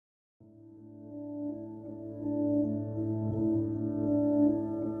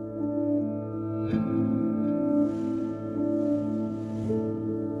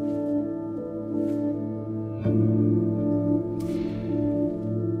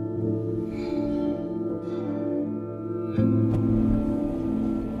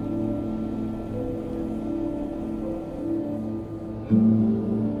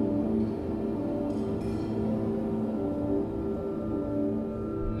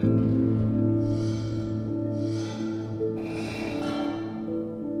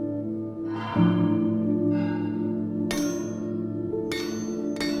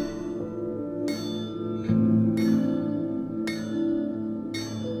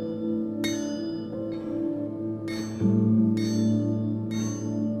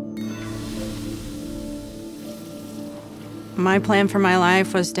My plan for my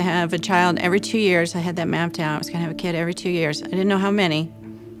life was to have a child every 2 years. I had that mapped out. I was gonna have a kid every 2 years. I didn't know how many.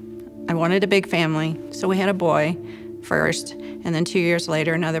 I wanted a big family, so we had a boy first, and then 2 years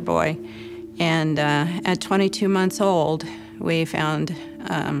later, another boy. And at 22 months old, we found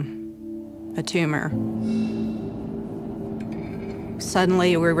a tumor.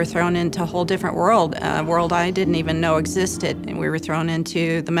 Suddenly, we were thrown into a whole different world, a world I didn't even know existed. And we were thrown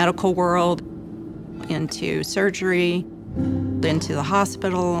into the medical world, into surgery, into the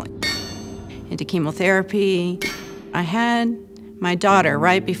hospital, into chemotherapy. I had my daughter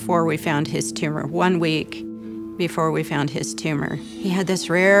right before we found his tumor, 1 week before we found his tumor. He had this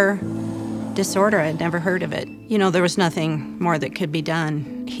rare disorder. I'd never heard of it. You know, there was nothing more that could be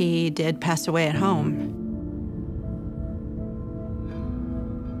done. He did pass away at home.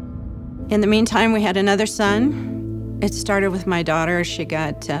 In the meantime, we had another son. It started with my daughter. She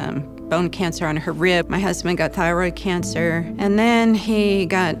got bone cancer on her rib. My husband got thyroid cancer. And then he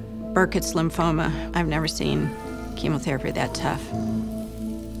got Burkitt's lymphoma. I've never seen chemotherapy that tough.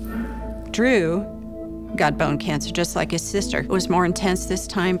 Drew got bone cancer just like his sister. It was more intense this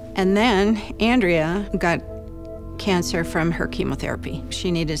time. And then Andrea got cancer from her chemotherapy.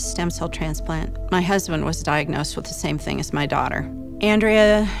 She needed a stem cell transplant. My husband was diagnosed with the same thing as my daughter.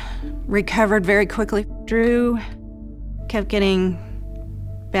 Andrea recovered very quickly. Drew kept getting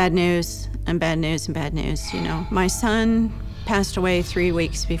bad news and bad news and bad news, you know. My son passed away 3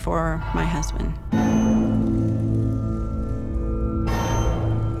 weeks before my husband.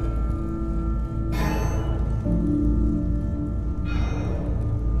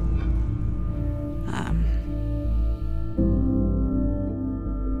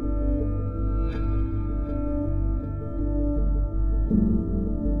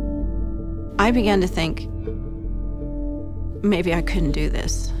 I began to think, maybe I couldn't do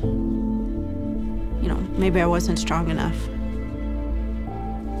this. You know, maybe I wasn't strong enough.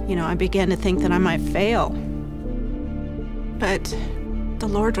 You know, I began to think that I might fail. But the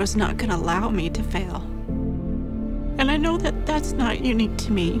Lord was not going to allow me to fail. And I know that that's not unique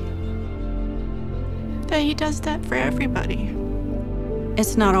to me. That He does that for everybody.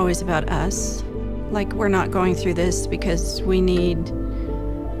 It's not always about us. Like, we're not going through this because we need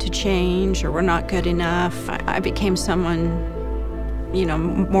to change or we're not good enough. I became someone, you know,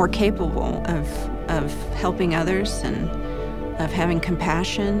 more capable of helping others and of having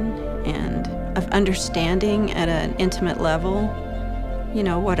compassion and of understanding at an intimate level, you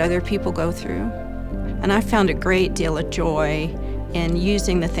know, what other people go through. And I found a great deal of joy in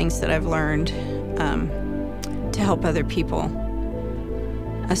using the things that I've learned to help other people,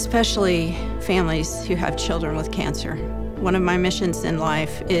 especially families who have children with cancer. One of my missions in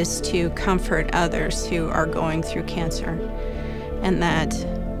life is to comfort others who are going through cancer, and that,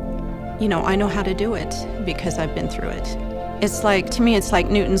 you know, I know how to do it because I've been through it. It's like, to me, it's like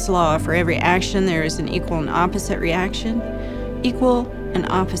Newton's law. For every action, there is an equal and opposite reaction. Equal and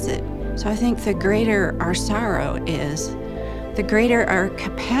opposite. So I think the greater our sorrow is, the greater our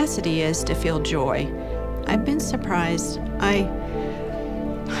capacity is to feel joy. I've been surprised. I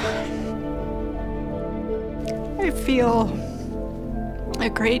feel a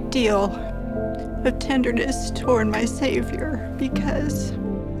great deal of tenderness toward my Savior because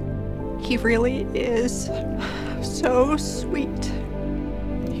He really is so sweet.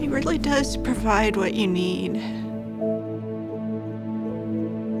 He really does provide what you need.